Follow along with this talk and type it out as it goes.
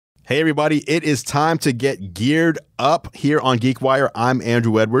Hey, everybody. It is time to get geared up here on GeekWire. I'm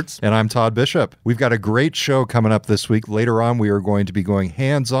Andrew Edwards. And I'm Todd Bishop. We've got a great show coming up this week. Later on, we are going to be going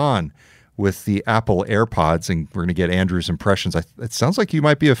hands-on with the Apple AirPods, and we're going to get Andrew's impressions. It sounds like you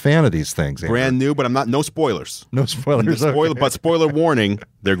might be a fan of these things, Andrew. Brand new, but I'm not. No spoilers. No spoilers. But spoiler warning,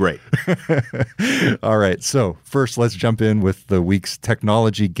 they're great. All right. So first, let's jump in with the week's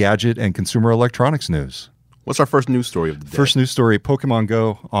technology, gadget, and consumer electronics news. What's our first news story of the day? First news story, Pokemon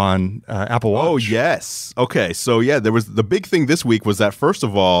Go on Apple Watch. Oh, yes. Okay, so there was the big thing this week was that, first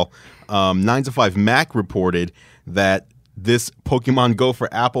of all, 9to5Mac reported that this Pokemon Go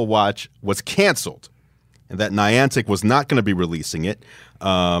for Apple Watch was canceled and that Niantic was not going to be releasing it.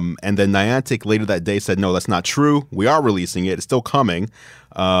 And then Niantic later that day said, no, that's not true. We are releasing it. It's still coming.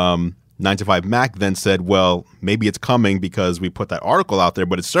 9to5Mac then said, well, maybe it's coming because we put that article out there,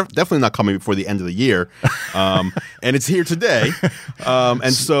 but it's definitely not coming before the end of the year. And it's here today.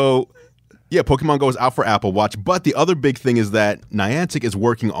 And so, yeah, Pokemon Go is out for Apple Watch. But the other big thing is that Niantic is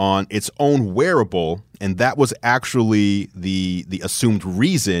working on its own wearable, and that was actually the assumed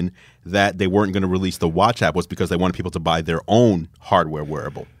reason that they weren't going to release the Watch app was because they wanted people to buy their own hardware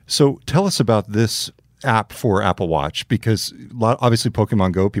wearable. So tell us about this app for Apple Watch, because obviously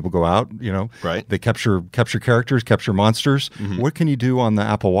Pokemon Go, people go out, right? They capture characters, capture monsters. Mm-hmm. What can you do on the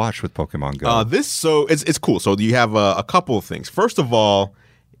Apple Watch with Pokemon Go? It's cool. So you have a couple of things. First of all,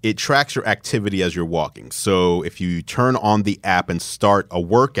 it tracks your activity as you're walking. So if you turn on the app and start a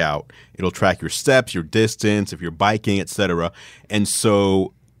workout, it'll track your steps, your distance, if you're biking, etc. And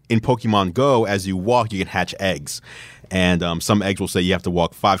so in Pokemon Go, as you walk, you can hatch eggs. And some eggs will say you have to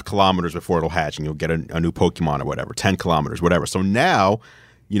walk 5 kilometers before it'll hatch and you'll get a new Pokemon or whatever, 10 kilometers, whatever. So now,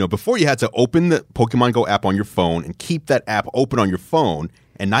 before you had to open the Pokemon Go app on your phone and keep that app open on your phone.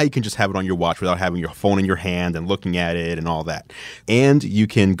 And now you can just have it on your watch without having your phone in your hand and looking at it and all that. And you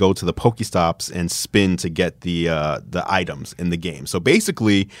can go to the Pokestops and spin to get the items in the game. So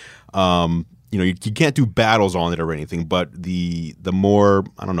basically, you can't do battles on it or anything, but the more,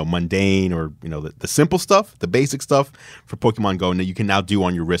 mundane or, the simple stuff, the basic stuff for Pokemon Go, you can now do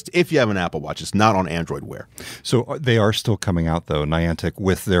on your wrist if you have an Apple Watch. It's not on Android Wear. So they are still coming out, though, Niantic,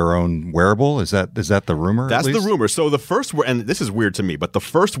 with their own wearable? Is that the rumor? That's the rumor. So the first, and this is weird to me, but the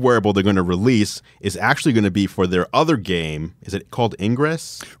first wearable they're going to release is actually going to be for their other game. Is it called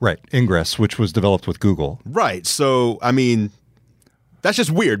Ingress? Right, Ingress, which was developed with Google. Right. So, that's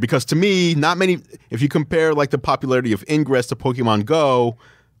just weird because to me, not many, if you compare like the popularity of Ingress to Pokemon Go,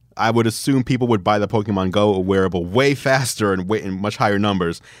 I would assume people would buy the Pokemon Go wearable way faster and in much higher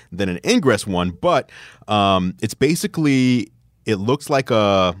numbers than an Ingress one. But it's basically, it looks like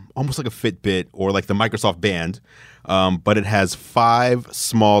almost like a Fitbit or like the Microsoft Band, but it has 5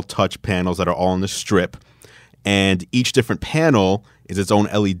 small touch panels that are all on the strip. And each different panel is its own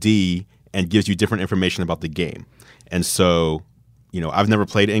LED and gives you different information about the game. And so, I've never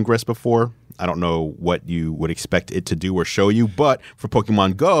played Ingress before. I don't know what you would expect it to do or show you, but for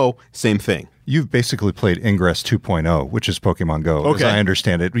Pokemon Go, same thing. You've basically played Ingress 2.0, which is Pokemon Go, as I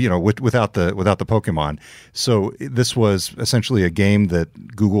understand it, without the Pokemon. So this was essentially a game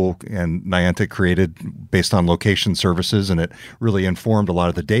that Google and Niantic created based on location services, and it really informed a lot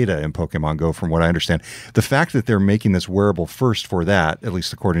of the data in Pokemon Go, from what I understand. The fact that they're making this wearable first for that, at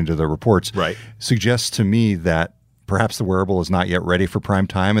least according to the reports, right, suggests to me that perhaps the wearable is not yet ready for prime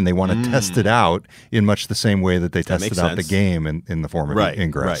time, and they want to test it out in much the same way that they tested out the game in the form of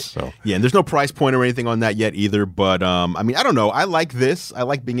Ingress. Right. So. Yeah, and there's no price point or anything on that yet either. But I don't know. I like this. I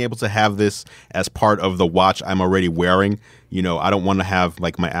like being able to have this as part of the watch I'm already wearing. I don't want to have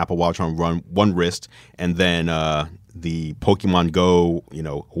like my Apple Watch on one wrist and then the Pokemon Go,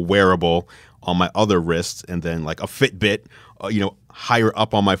 wearable on my other wrist, and then like a Fitbit, higher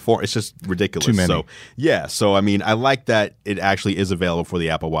up on my forearm. It's just ridiculous. Too many. So yeah. So I like that it actually is available for the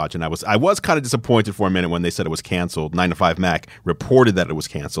Apple Watch, and I was kind of disappointed for a minute when they said it was canceled. 9to5Mac reported that it was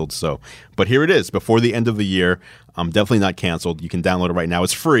canceled. So, but here it is before the end of the year. Definitely not canceled. You can download it right now.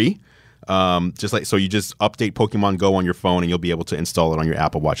 It's free. You just update Pokemon Go on your phone, and you'll be able to install it on your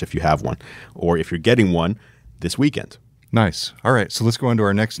Apple Watch if you have one, or if you're getting one this weekend. Nice. All right. So let's go on to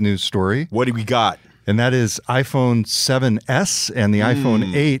our next news story. What do we got? And that is iPhone 7S and the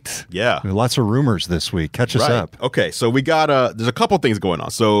iPhone 8. Yeah. Lots of rumors this week. Catch us up. Okay, so we got there's a couple things going on.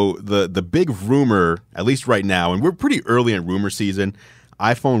 So the big rumor, at least right now, and we're pretty early in rumor season,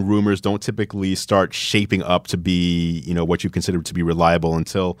 iPhone rumors don't typically start shaping up to be, what you consider to be reliable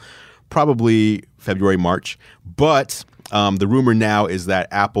until probably February, March. But the rumor now is that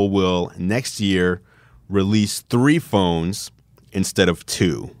Apple will next year release 3 phones instead of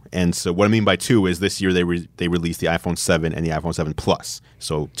 2. And so what I mean by two is this year they released the iPhone 7 and the iPhone 7 Plus.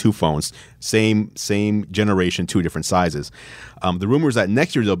 So two phones, same generation, two different sizes. The rumor is that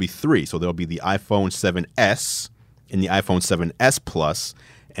next year there'll be three. So there'll be the iPhone 7S and the iPhone 7S Plus.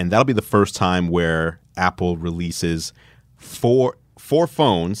 And that'll be the first time where Apple releases four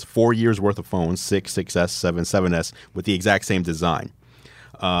phones, 4 years worth of phones, 6, 6S, 7, 7S, with the exact same design.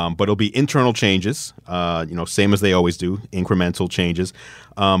 But it'll be internal changes, same as they always do, incremental changes.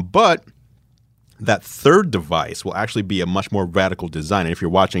 But that third device will actually be a much more radical design. And if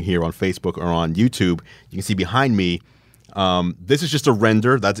you're watching here on Facebook or on YouTube, you can see behind me, this is just a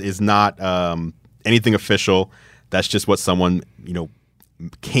render. That is not anything official. That's just what someone,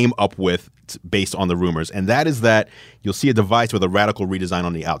 came up with based on the rumors. And that is that you'll see a device with a radical redesign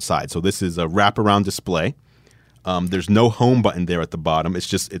on the outside. So this is a wraparound display. There's no home button there at the bottom.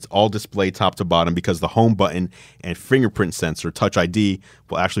 It's all display top to bottom because the home button and fingerprint sensor, Touch ID,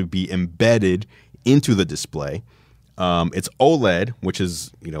 will actually be embedded into the display. It's OLED, which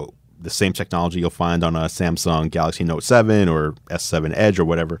is, the same technology you'll find on a Samsung Galaxy Note 7 or S7 Edge or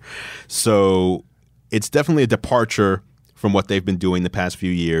whatever. So it's definitely a departure from what they've been doing the past few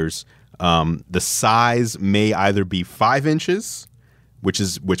years. The size may either be 5 inches, which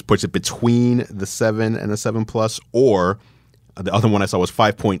puts it between the 7 and the 7 Plus, or the other one I saw was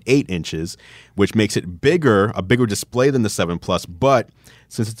 5.8 inches, which makes it a bigger display than the 7 Plus. But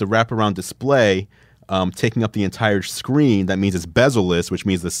since it's a wraparound display, taking up the entire screen, that means it's bezel-less, which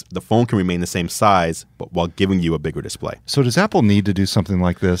means the phone can remain the same size, but while giving you a bigger display. So does Apple need to do something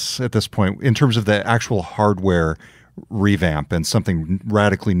like this at this point in terms of the actual hardware revamp and something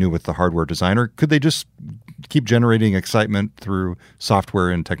radically new with the hardware design? Or could they just keep generating excitement through software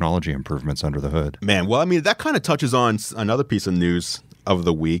and technology improvements under the hood? Man, well, I mean, that kind of touches on another piece of news of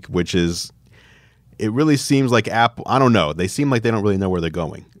the week, which is it really seems like Apple, I don't know, they seem like they don't really know where they're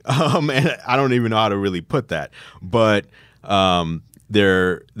going. And I don't even know how to really put that. But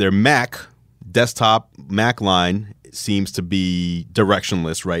their Mac, desktop Mac line seems to be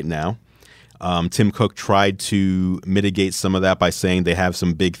directionless right now. Tim Cook tried to mitigate some of that by saying they have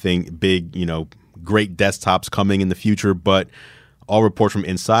some great desktops coming in the future, but all reports from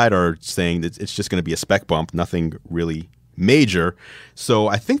inside are saying that it's just going to be a spec bump, nothing really major. So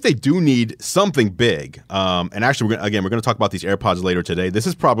I think they do need something big. And actually, we're going to talk about these AirPods later today. This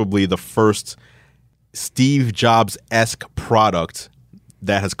is probably the first Steve Jobs-esque product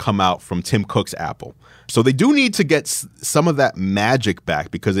that has come out from Tim Cook's Apple. So they do need to get some of that magic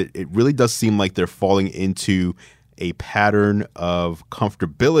back because it really does seem like they're falling into a pattern of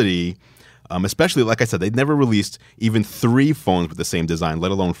comfortability, especially, like I said, they've never released even 3 phones with the same design,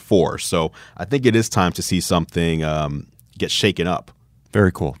 let alone 4. So I think it is time to see something get shaken up.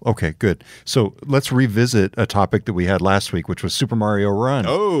 Very cool. Okay, good. So let's revisit a topic that we had last week, which was Super Mario Run.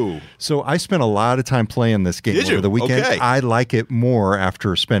 Oh. So I spent a lot of time playing this game over the weekend. Okay. I like it more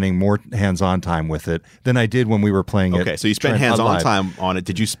after spending more hands-on time with it than I did when we were playing it. Okay, so you spent hands-on time on it.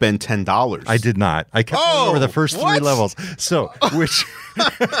 Did you spend $10? I did not. I kept going over the first 3 levels. So, which...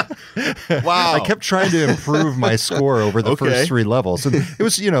 Wow. I kept trying to improve my score over the first 3 levels. And it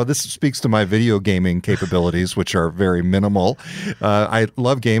was, this speaks to my video gaming capabilities, which are very minimal. I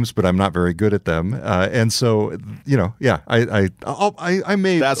love games, but I'm not very good at them. And so, I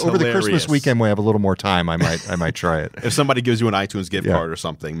may, That's over hilarious. the Christmas weekend when I have a little more time, I might try it. If somebody gives you an iTunes gift card or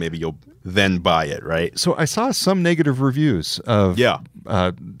something, maybe you'll then buy it, right? So I saw some negative reviews of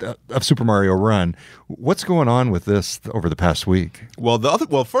Super Mario Run. What's going on with this over the past week? Well,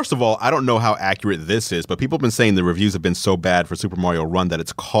 first of all, I don't know how accurate this is, but people have been saying the reviews have been so bad for Super Mario Run that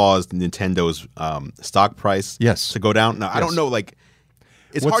it's caused Nintendo's stock price to go down. Now, I don't know,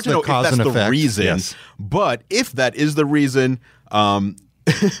 it's hard to know if that's the reason, but if that is the reason, the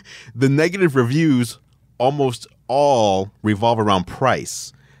negative reviews almost all revolve around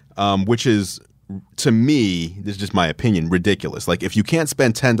price, which is, to me, this is just my opinion, ridiculous. Like, if you can't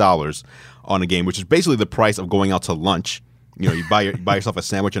spend $10 on a game, which is basically the price of going out to lunch, you buy yourself a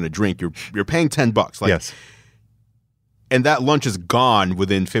sandwich and a drink, you're paying $10. Yes. And that lunch is gone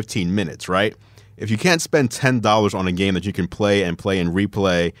within 15 minutes, right? If you can't spend $10 on a game that you can play and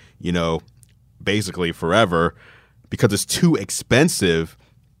replay, basically forever because it's too expensive,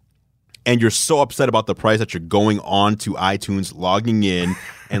 and you're so upset about the price that you're going on to iTunes, logging in,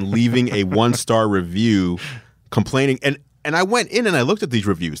 and leaving a 1-star review, complaining. And I went in and I looked at these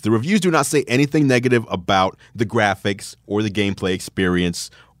reviews. The reviews do not say anything negative about the graphics or the gameplay experience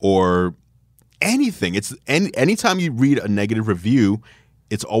or anything. It's anytime you read a negative review,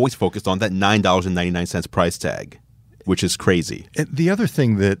 it's always focused on that $9.99 price tag, which is crazy. And the other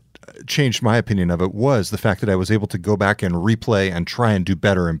thing that changed my opinion of it was the fact that I was able to go back and replay and try and do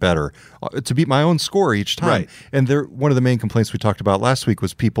better and better to beat my own score each time. Right. And one of the main complaints we talked about last week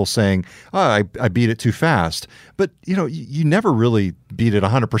was people saying, I beat it too fast. But, you never really beat it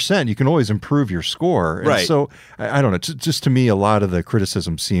 100%. You can always improve your score. And right. So, I don't know. Just to me, a lot of the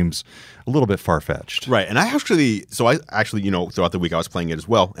criticism seems a little bit far-fetched. Right. And I actually, throughout the week I was playing it as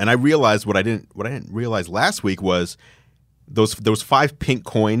well. And I realized what I didn't realize last week was those 5 pink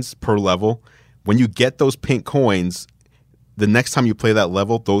coins per level. When you get those pink coins, the next time you play that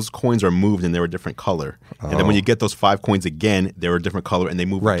level, those coins are moved and they're a different color. And then when you get those 5 coins again, they're a different color and they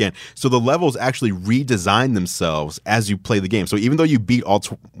move again. So the levels actually redesign themselves as you play the game. So even though you beat all,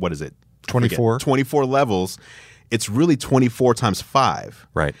 24 levels, it's really 24 times 5.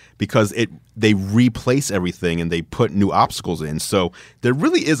 Right. Because they replace everything and they put new obstacles in. So there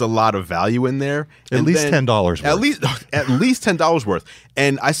really is a lot of value in there. At least $10 worth. At least $10 worth.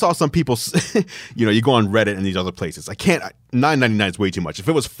 And I saw some people, you go on Reddit and these other places. I can't, $9.99 is way too much. If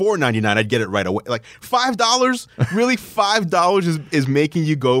it was $4.99, I'd get it right away. Like $5? Really? $5 is making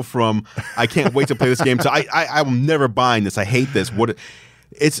you go from, I can't wait to play this game, to I'm never buying this. I hate this.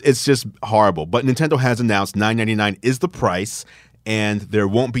 It's just horrible. But Nintendo has announced $9.99 is the price, and there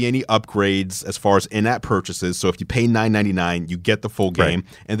won't be any upgrades as far as in-app purchases. So if you pay $9.99, you get the full game.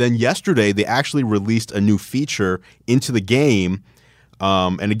 Right. And then yesterday, they actually released a new feature into the game.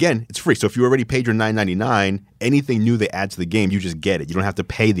 And again, it's free. So if you already paid your $9.99, anything new they add to the game, you just get it. You don't have to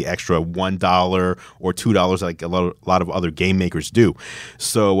pay the extra $1 or $2 like a lot of other game makers do.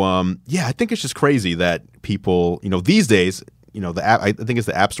 So I think it's just crazy that people, these days, the app, I think it's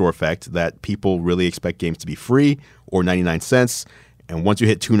the App Store effect that people really expect games to be free or 99 cents. And once you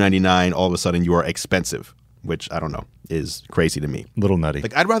hit $2.99, all of a sudden you are expensive, which I don't know, is crazy to me. Little nutty.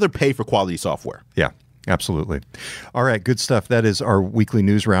 Like I'd rather pay for quality software. Yeah. Absolutely. All right, good stuff. That is our weekly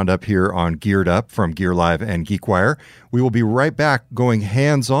news roundup here on Geared Up from Gear Live and GeekWire. We will be right back going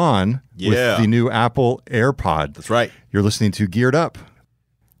hands-on with the new Apple AirPod. That's right. You're listening to Geared Up.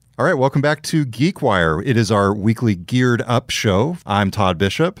 All right, welcome back to GeekWire. It is our weekly Geared Up show. I'm Todd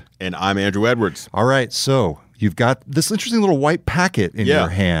Bishop. And I'm Andrew Edwards. All right, so you've got this interesting little white packet in your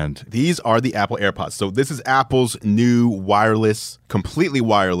hand. These are the Apple AirPods. So this is Apple's new completely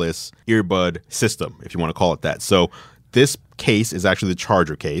wireless earbud system, if you want to call it that. So this case is actually the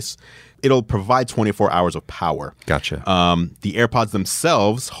charger case. It'll provide 24 hours of power. Gotcha. The AirPods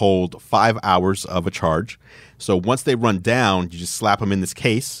themselves hold 5 hours of a charge. So once they run down, you just slap them in this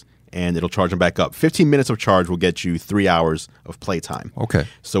case, and it'll charge them back up. 15 minutes of charge will get you 3 hours of playtime. Okay.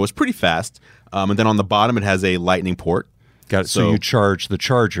 So it's pretty fast. And then on the bottom, it has a lightning port. Got it. So you charge the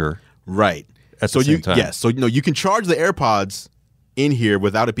charger. Right. At the same time. Yes. So you can charge the AirPods in here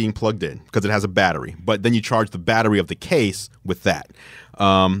without it being plugged in because it has a battery. But then you charge the battery of the case with that.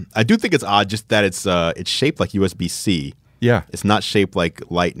 I do think it's odd just that it's shaped like USB-C. Yeah. It's not shaped like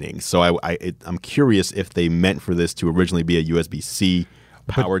lightning. So I'm curious if they meant for this to originally be a USB-C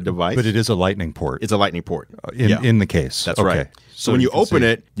powered device. But it is a lightning port. It's a lightning port. In the case. That's okay. right. So when you open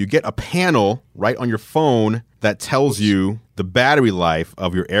it, you get a panel right on your phone that tells you the battery life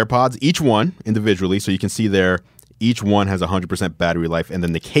of your AirPods, each one individually. So you can see there, each one has 100% battery life. And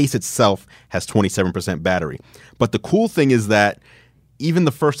then the case itself has 27% battery. But the cool thing is that even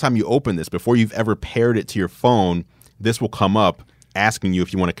the first time you open this, before you've ever paired it to your phone, this will come up asking you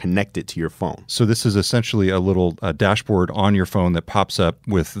if you want to connect it to your phone. So this is essentially a little dashboard on your phone that pops up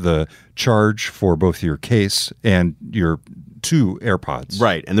with the charge for both your case and your 2 AirPods.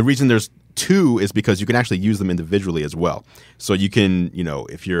 Right. And the reason there's 2 is because you can actually use them individually as well. So you can,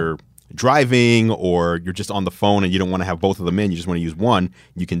 if you're driving or you're just on the phone and you don't want to have both of them in, you just want to use one,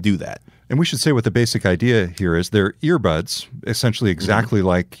 you can do that. And we should say what the basic idea here is. They're earbuds, essentially exactly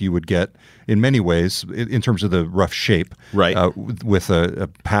like you would get in many ways in terms of the rough shape. Right. With a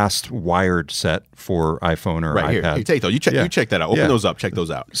past wired set for iPhone or iPad. Here, take those. You check that out. Open those up. Check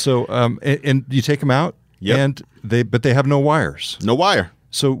those out. So, and you take them out, and they have no wires. No wire.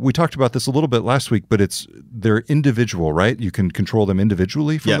 So we talked about this a little bit last week, but they're individual, right? You can control them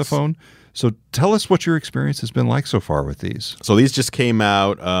individually from the phone. So tell us what your experience has been like so far with these. So these just came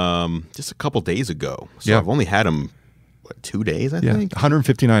out just a couple days ago. So I've only had them 2 days, I think.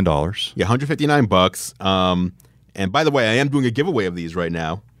 $159. Yeah, $159. And by the way, I am doing a giveaway of these right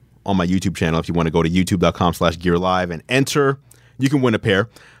now on my YouTube channel. If you want to go to youtube.com/gearlive and enter, you can win a pair.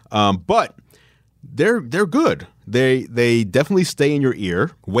 But they're good. They definitely stay in your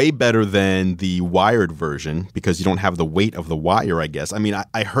ear, way better than the wired version because you don't have the weight of the wire, I guess. I mean,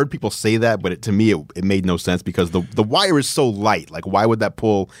 I heard people say that, but to me it made no sense because the wire is so light. Like, why would that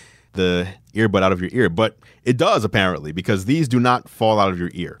pull the earbud out of your ear, but it does apparently, because these do not fall out of your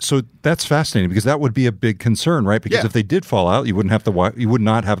ear. So that's fascinating, because that would be a big concern, right? Because if they did fall out, you would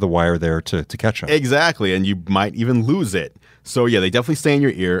not have the wire there to catch them. Exactly, and you might even lose it. So yeah, they definitely stay in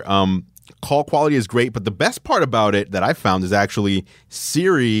your ear. Call quality is great, but the best part about it that I found is actually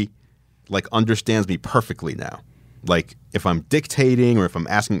Siri understands me perfectly now. Like if I'm dictating or if I'm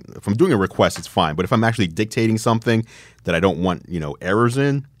doing a request, it's fine. But if I'm actually dictating something that I don't want, errors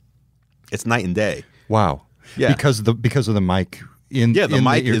in, it's night and day. Wow. Yeah. Because of the mic. The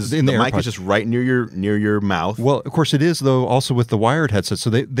mic is just right near your mouth. Well, of course it is, though, also with the wired headset. So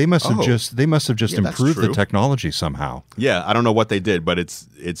they must have just improved the technology somehow. Yeah, I don't know what they did, but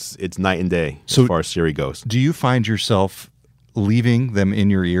it's night and day as far as Siri goes. Do you find yourself leaving them in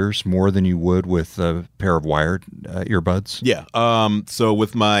your ears more than you would with a pair of wired earbuds? Yeah. So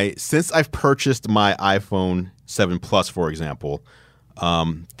since I've purchased my iPhone 7 Plus, for example,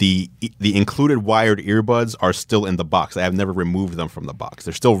 the included wired earbuds are still in the box. I have never removed them from the box.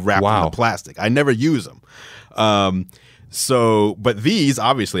 They're still wrapped in the plastic. I never use them. But these,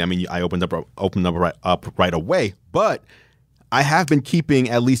 obviously, I opened up right away, but I have been keeping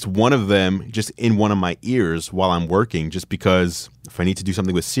at least one of them just in one of my ears while I'm working, just because if I need to do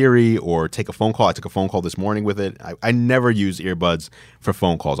something with Siri or take a phone call. I took a phone call this morning with it. I never use earbuds for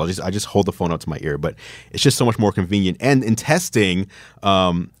phone calls. I just hold the phone up to my ear, but it's just so much more convenient. And in testing,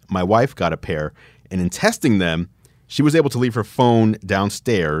 my wife got a pair, and in testing them, she was able to leave her phone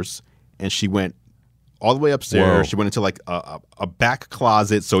downstairs, and she went all the way upstairs. Whoa. She went into a back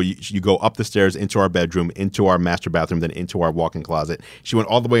closet. So you go up the stairs into our bedroom, into our master bathroom, then into our walk-in closet. She went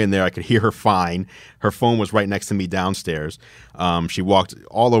all the way in there. I could hear her fine. Her phone was right next to me downstairs. She walked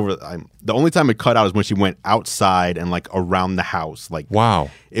all over. The only time it cut out is when she went outside and around the house.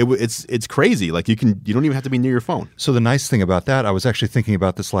 Wow, it's crazy. You don't even have to be near your phone. So the nice thing about that, I was actually thinking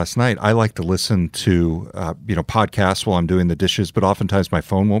about this last night. I like to listen to podcasts while I'm doing the dishes, but oftentimes my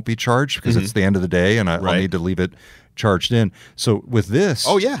phone won't be charged because it's the end of the day and I'll need to leave it charged in. So with this,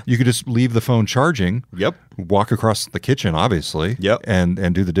 you could just leave the phone charging. Yep. Walk across the kitchen, obviously. Yep.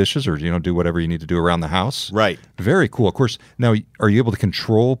 And do the dishes or do whatever you need to do around the house. Right. Very cool. Of course. Now, are you able to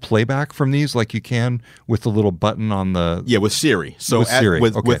control playback from these like you can with the little button on the? Yeah, with Siri. So with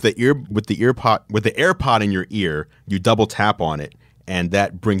the AirPod in your ear, you double tap on it. And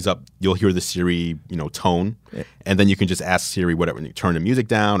that brings up, you'll hear the Siri, tone, and then you can just ask Siri whatever, turn the music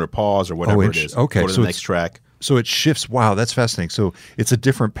down or pause or whatever it is. Okay, go to the next track. So it shifts. Wow, that's fascinating. So it's a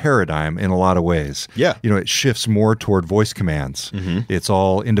different paradigm in a lot of ways. Yeah, it shifts more toward voice commands. Mm-hmm. It's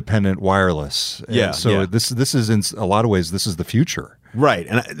all independent wireless. Yeah. So this is in a lot of ways this is the future. Right,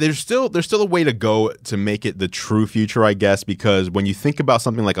 and there's still a way to go to make it the true future, I guess, because when you think about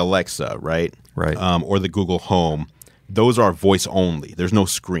something like Alexa, right, or the Google Home. Those are voice only. There's no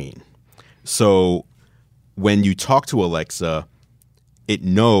screen. So when you talk to Alexa, it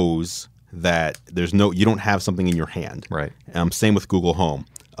knows that you don't have something in your hand. Right. Same with Google Home.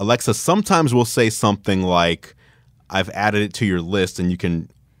 Alexa sometimes will say something like, I've added it to your list, and you can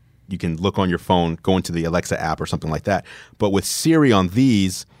look on your phone, go into the Alexa app or something like that. But with Siri on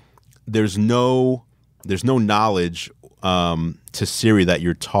these, there's no knowledge to Siri that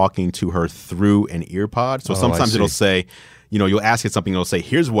you're talking to her through an earpod. So sometimes it'll say, you'll ask it something, it'll say,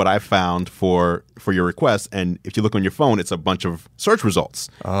 here's what I found for your request. And if you look on your phone, it's a bunch of search results.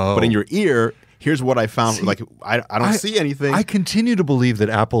 Oh. But in your ear, here's what I found. I don't see anything. I continue to believe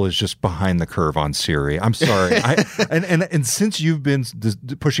that Apple is just behind the curve on Siri. I'm sorry. And since you've been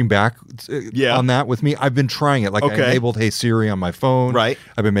pushing back on that with me, I've been trying it. I enabled Hey Siri on my phone. Right.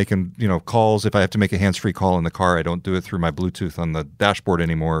 I've been making calls. If I have to make a hands-free call in the car, I don't do it through my Bluetooth on the dashboard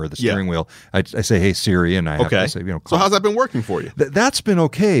anymore or the steering wheel. I say Hey Siri, and I have to say call. So how's that been working for you? That's been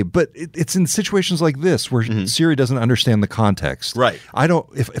okay, but it's in situations like this where Siri doesn't understand the context. Right. I don't.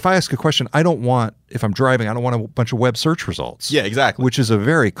 If I ask a question, if I'm driving, I don't want a bunch of web search results. Yeah, exactly. Which is a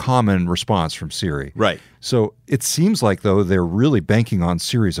very common response from Siri. Right. So it seems like, though, they're really banking on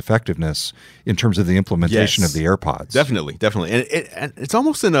Siri's effectiveness in terms of the implementation of the AirPods. Definitely. And it's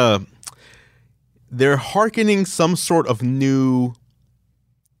almost they're hearkening some sort of new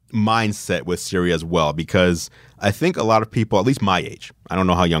mindset with Siri as well, because I think a lot of people, at least my age, I don't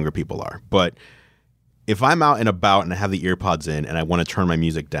know how younger people are, but if I'm out and about and I have the earpods in and I want to turn my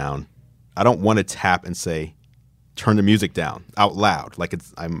music down, I don't want to tap and say, turn the music down out loud,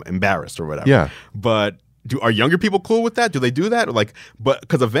 I'm embarrassed or whatever. Yeah. But are younger people cool with that? Do they do that? But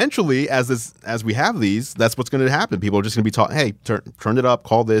because eventually, as we have these, that's what's going to happen. People are just going to be taught, hey, turn it up,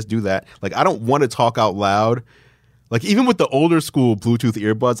 call this, do that. I don't want to talk out loud Like even with the older school Bluetooth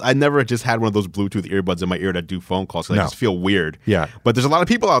earbuds, I never just had one of those Bluetooth earbuds in my ear that do phone calls. So I just feel weird. Yeah. But there's a lot of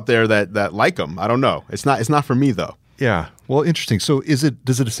people out there that like them. I don't know. It's not for me though. Yeah. Well, interesting. So does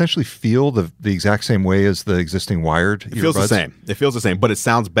it essentially feel the exact same way as the existing wired earbuds? It feels the same. It feels the same, but it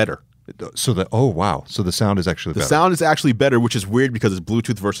sounds better. So wow. So the sound is actually better. The sound is actually better, which is weird because it's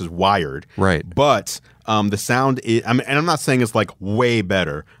Bluetooth versus wired. Right. But the sound is, and I'm not saying it's like way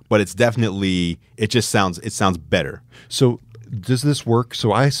better, but it's definitely, it sounds better. So does this work?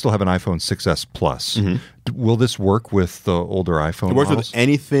 So I still have an iPhone 6s Plus. Will this work with the older iPhone It works models? with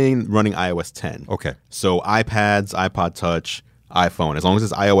anything running iOS 10. Okay. So iPads, iPod Touch, iPhone. As long as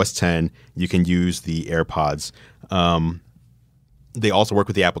it's iOS 10, you can use the AirPods. They also work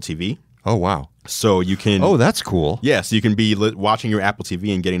with the Apple TV. Oh, wow. So you can... Oh, that's cool. Yeah, so you can be watching your Apple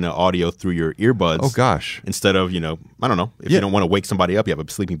TV and getting the audio through your earbuds. Oh, gosh. Instead of, I don't know, if you don't want to wake somebody up, you have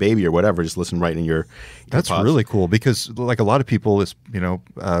a sleeping baby or whatever, just listen right in your That's AirPods. really cool because like a lot of people,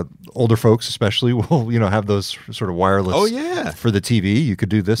 older folks especially will, have those sort of wireless. Oh, yeah. For the TV, you could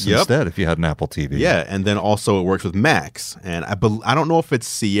do this instead if you had an Apple TV. Yeah, and then also it works with Macs. And I don't know if it's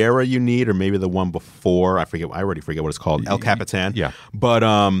Sierra you need or maybe the one before. I already forget what it's called. El Capitan. Yeah. But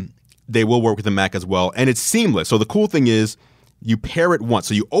they will work with the Mac as well. And it's seamless. So the cool thing is you pair it once.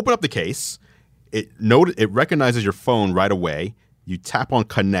 So you open up the case. It recognizes your phone right away. You tap on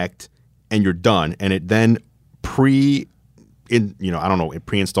connect and you're done. And it then it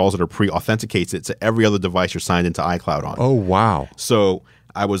pre-installs it or pre-authenticates it to every other device you're signed into iCloud on. Oh, wow. So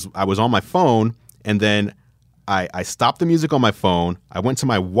I was on my phone and then I stopped the music on my phone. I went to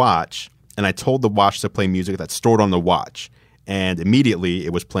my watch and I told the watch to play music that's stored on the watch. And immediately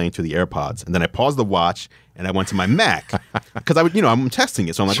it was playing through the AirPods. And then I paused the watch and I went to my Mac because I'm testing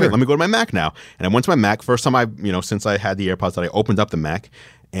it. So I'm like, Sure. Wait, let me go to my Mac now. And I went to my Mac. First time since I had the AirPods, that I opened up the Mac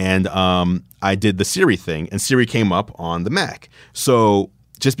and I did the Siri thing and Siri came up on the Mac. So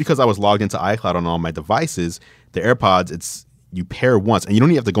just because I was logged into iCloud on all my devices, the AirPods, you pair once and you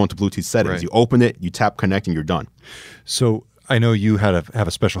don't even have to go into Bluetooth settings. Right. You open it, you tap connect and you're done. So I know you have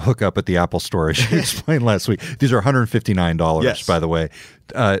a special hookup at the Apple Store, as you explained last week. These are $159, Yes. by the way.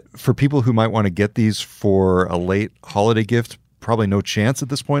 For people who might want to get these for a late holiday gift, probably no chance at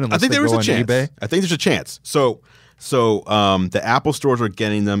this point unless I think they there is go a on chance. eBay. I think there's a chance. So the Apple stores are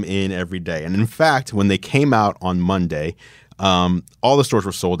getting them in every day. And in fact, when they came out on Monday, all the stores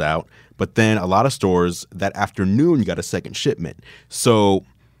were sold out. But then a lot of stores that afternoon got a second shipment. So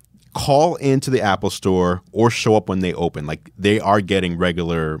call into the Apple Store or show up when they open. Like they are getting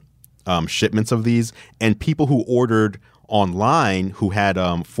regular shipments of these. And people who ordered online who had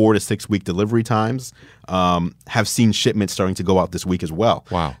 4 to 6 week delivery times have seen shipments starting to go out this week as well.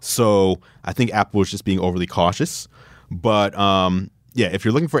 Wow. So I think Apple is just being overly cautious. But if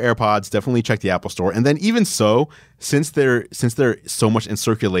you're looking for AirPods, definitely check the Apple Store. And then even so, since they're so much in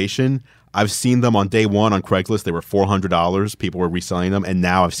circulation, I've seen them on day one on Craigslist. They were $400. People were reselling them, and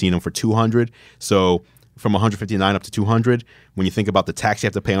now I've seen them for $200. So from $159 up to $200. When you think about the tax you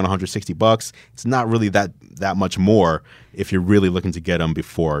have to pay on $160, it's not really that much more if you're really looking to get them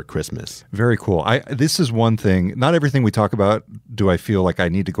before Christmas. Very cool. This is one thing. Not everything we talk about do I feel like I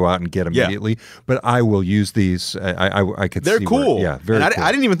need to go out and get immediately, but I will use these. I could. They're see cool. Very and cool.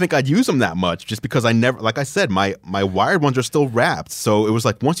 I didn't even think I'd use them that much, just because I never, like I said, my wired ones are still wrapped. So it was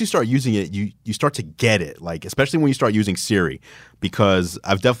like once you start using it, you start to get it. Like especially when you start using Siri, because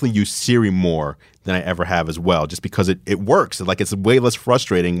I've definitely used Siri more than I ever have as well, just because it works. Like it's way less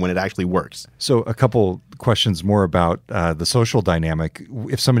frustrating when it actually works. So a couple questions more about the social dynamic.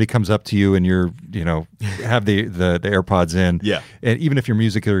 If somebody comes up to you and you're, have the AirPods in, and even if your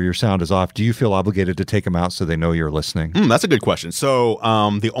music or your sound is off, do you feel obligated to take them out so they know you're listening? That's a good question. So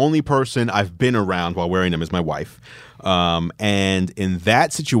the only person I've been around while wearing them is my wife. And in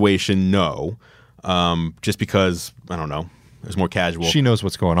that situation, no, just because, I don't know, it's more casual. She knows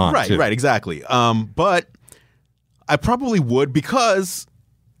what's going on. Right, exactly. But I probably would, because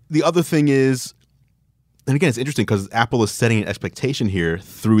the other thing is, and again, it's interesting because Apple is setting an expectation here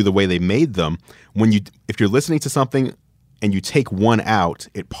through the way they made them. If you're listening to something and you take one out,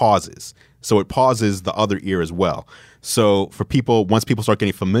 it pauses. So it pauses the other ear as well. So for people, once people start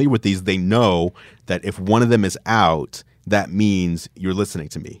getting familiar with these, they know that if one of them is out, that means you're listening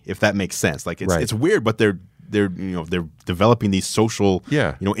to me, if that makes sense. Like it's weird, but they're developing these social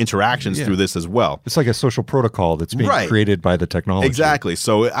interactions through this as well. It's like a social protocol that's being created by the technology. Exactly.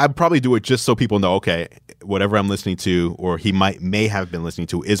 So I'd probably do it just so people know, okay, whatever I'm listening to or he may have been listening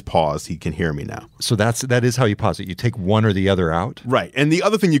to is paused. He can hear me now. So that is how you pause it. You take one or the other out. Right. And the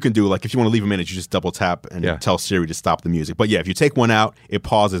other thing you can do, like if you want to leave them in, you just double tap and tell Siri to stop the music. But yeah, if you take one out, it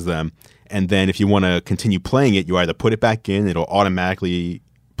pauses them. And then if you want to continue playing it, you either put it back in, it'll automatically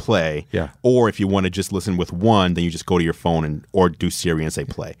play. Yeah. Or if you want to just listen with one, then you just go to your phone or do Siri and say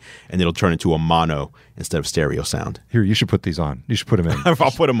play. And it'll turn into a mono instead of stereo sound. Here, you should put these on. You should put them in.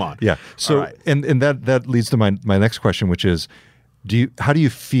 I'll put them on. Yeah. So, right. and that leads to my next question, which is, how do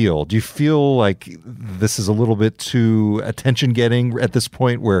you feel? Do you feel like this is a little bit too attention getting at this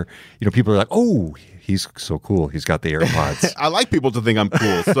point where, people are like, oh, he's so cool. He's got the AirPods. I like people to think I'm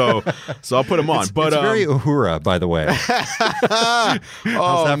cool, so I'll put them on. It's very Uhura, by the way. How's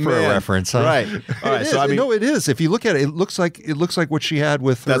that for a reference? Huh? Right. All right. So no, it is. If you look at it, it looks like what she had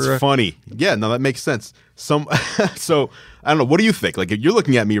with her. That's funny. Yeah. No, that makes sense. So I don't know. What do you think? Like, if you're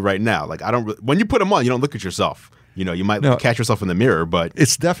looking at me right now, like when you put them on, you don't look at yourself. You might catch yourself in the mirror, but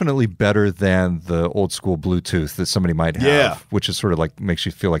it's definitely better than the old school Bluetooth that somebody might have, which is sort of like makes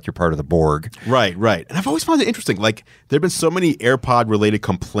you feel like you're part of the Borg. Right. And I've always found it interesting. Like, there have been so many AirPod related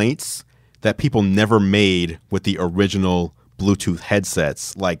complaints that people never made with the original Bluetooth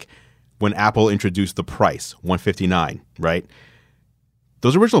headsets. Like when Apple introduced the price, $159, right?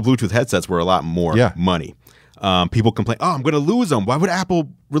 Those original Bluetooth headsets were a lot more money. People complain, I'm going to lose them. Why would Apple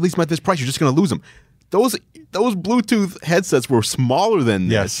release them at this price? You're just going to lose them. Those Bluetooth headsets were smaller than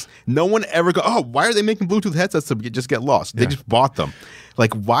this. Yes. No one ever why are they making Bluetooth headsets to just get lost? They just bought them.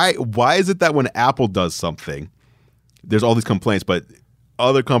 Like, why is it that when Apple does something, there's all these complaints, but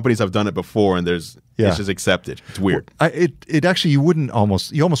other companies have done it before and it's just accepted? It's weird. It actually, you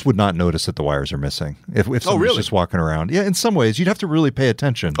almost would not notice that the wires are missing if someone's just walking around. Yeah, in some ways, you'd have to really pay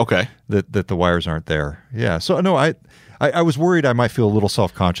attention. Okay. That the wires aren't there. Yeah. So no, I was worried I might feel a little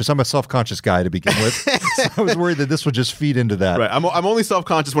self-conscious. I'm a self-conscious guy to begin with. So I was worried that this would just feed into that. Right. I'm only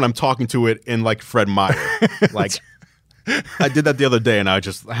self-conscious when I'm talking to it in like Fred Meyer. Like, I did that the other day and I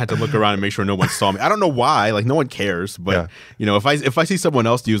had to look around and make sure no one saw me. I don't know why. Like, no one cares. But, if I see someone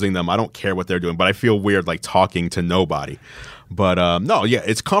else using them, I don't care what they're doing. But I feel weird like talking to nobody. But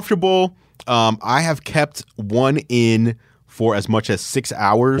it's comfortable. I have kept one in for as much as 6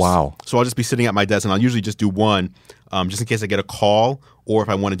 hours. Wow. So I'll just be sitting at my desk and I'll usually just do one. Just in case I get a call or if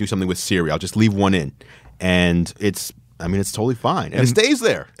I want to do something with Siri, I'll just leave one in. And it's totally fine. And it stays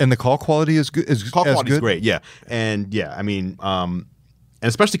there. And the call quality is good. Call quality is great, yeah. And and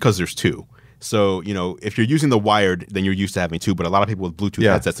especially because there's two. So, if you're using the wired, then you're used to having two. But a lot of people with Bluetooth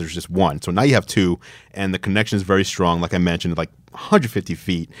headsets, there's just one. So now you have two, and the connection is very strong. Like I mentioned, like 150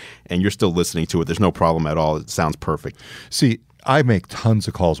 feet, and you're still listening to it. There's no problem at all. It sounds perfect. See, I make tons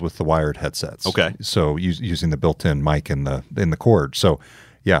of calls with the wired headsets. Okay. So using the built-in mic in the cord. So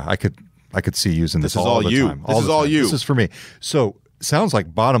yeah, I could see using this all the time. This is all you. This is for me. So sounds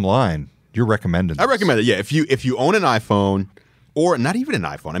like bottom line, you're recommending this. I recommend it. Yeah. If you own an iPhone, or not even an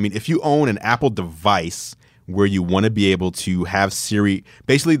iPhone, if you own an Apple device where you want to be able to have Siri,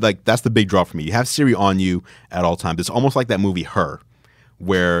 basically, like, that's the big draw for me. You have Siri on you at all times. It's almost like that movie Her,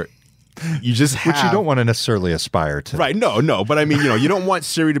 where you just have... Which you don't want to necessarily aspire to. Right, no. But you don't want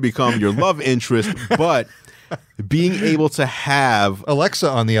Siri to become your love interest, but being able to have... Alexa,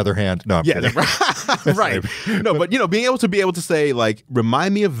 on the other hand, no, I'm kidding. Right. No, but being able to say, like,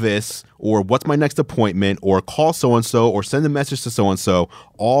 remind me of this, or what's my next appointment, or call so-and-so, or send a message to so-and-so,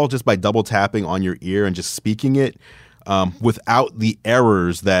 all just by double tapping on your ear and just speaking it, without the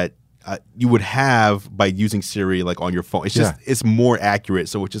errors that you would have by using Siri, like, on your phone. It's just it's more accurate,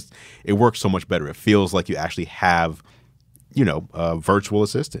 so it works so much better. It feels like you actually have, a virtual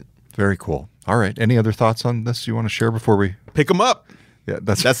assistant. Very cool. All right. Any other thoughts on this you want to share before we pick them up? Yeah,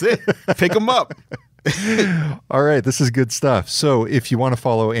 that's it. Pick them up. All right. This is good stuff. So if you want to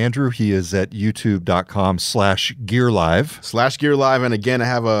follow Andrew, he is at youtube.com/GearLive. /GearLive. And again, I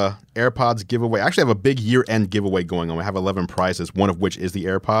have a AirPods giveaway. I actually have a big year-end giveaway going on. I have 11 prizes, one of which is the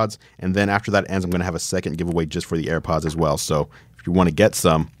AirPods. And then after that ends, I'm going to have a second giveaway just for the AirPods as well. So if you want to get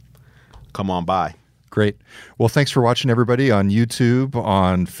some, come on by. Great. Well, thanks for watching, everybody, on YouTube,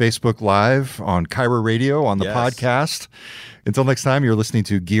 on Facebook Live, on Kyra Radio, on the podcast. Until next time, you're listening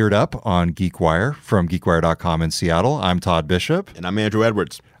to Geared Up on GeekWire from GeekWire.com in Seattle. I'm Todd Bishop. And I'm Andrew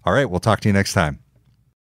Edwards. All right. We'll talk to you next time.